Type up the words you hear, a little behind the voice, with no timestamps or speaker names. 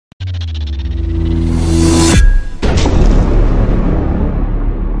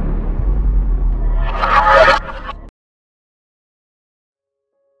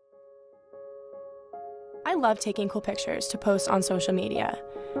love taking cool pictures to post on social media.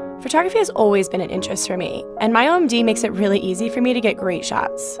 Photography has always been an interest for me, and my OM-D makes it really easy for me to get great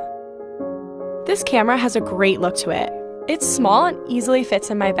shots. This camera has a great look to it. It's small and easily fits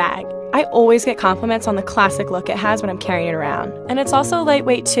in my bag. I always get compliments on the classic look it has when I'm carrying it around, and it's also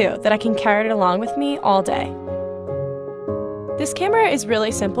lightweight too, that I can carry it along with me all day. This camera is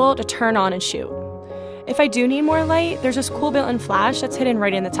really simple to turn on and shoot. If I do need more light, there's this cool built-in flash that's hidden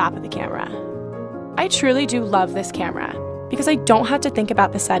right in the top of the camera. I truly do love this camera because I don't have to think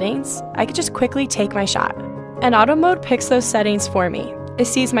about the settings. I can just quickly take my shot. And auto mode picks those settings for me. It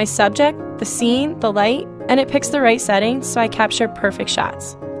sees my subject, the scene, the light, and it picks the right settings so I capture perfect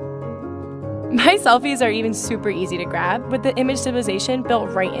shots. My selfies are even super easy to grab with the image stabilization built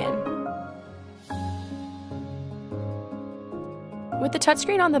right in. With the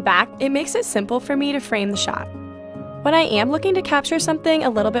touchscreen on the back, it makes it simple for me to frame the shot. When I am looking to capture something a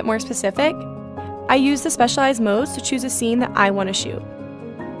little bit more specific, I use the specialized modes to choose a scene that I want to shoot.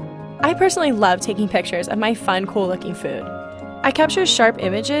 I personally love taking pictures of my fun, cool-looking food. I capture sharp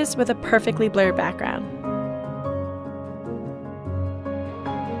images with a perfectly blurred background.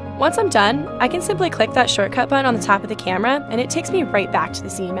 Once I'm done, I can simply click that shortcut button on the top of the camera and it takes me right back to the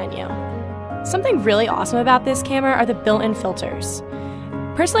scene menu. Something really awesome about this camera are the built-in filters.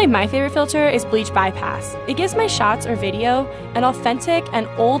 Personally, my favorite filter is Bleach Bypass. It gives my shots or video an authentic and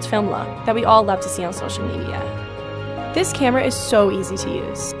old film look that we all love to see on social media. This camera is so easy to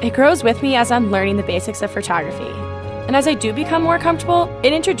use. It grows with me as I'm learning the basics of photography. And as I do become more comfortable,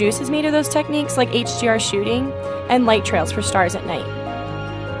 it introduces me to those techniques like HDR shooting and light trails for stars at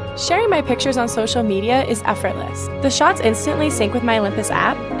night. Sharing my pictures on social media is effortless. The shots instantly sync with my Olympus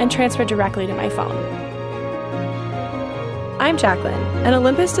app and transfer directly to my phone. I'm Jacqueline, and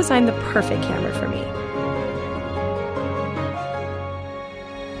Olympus designed the perfect camera for me.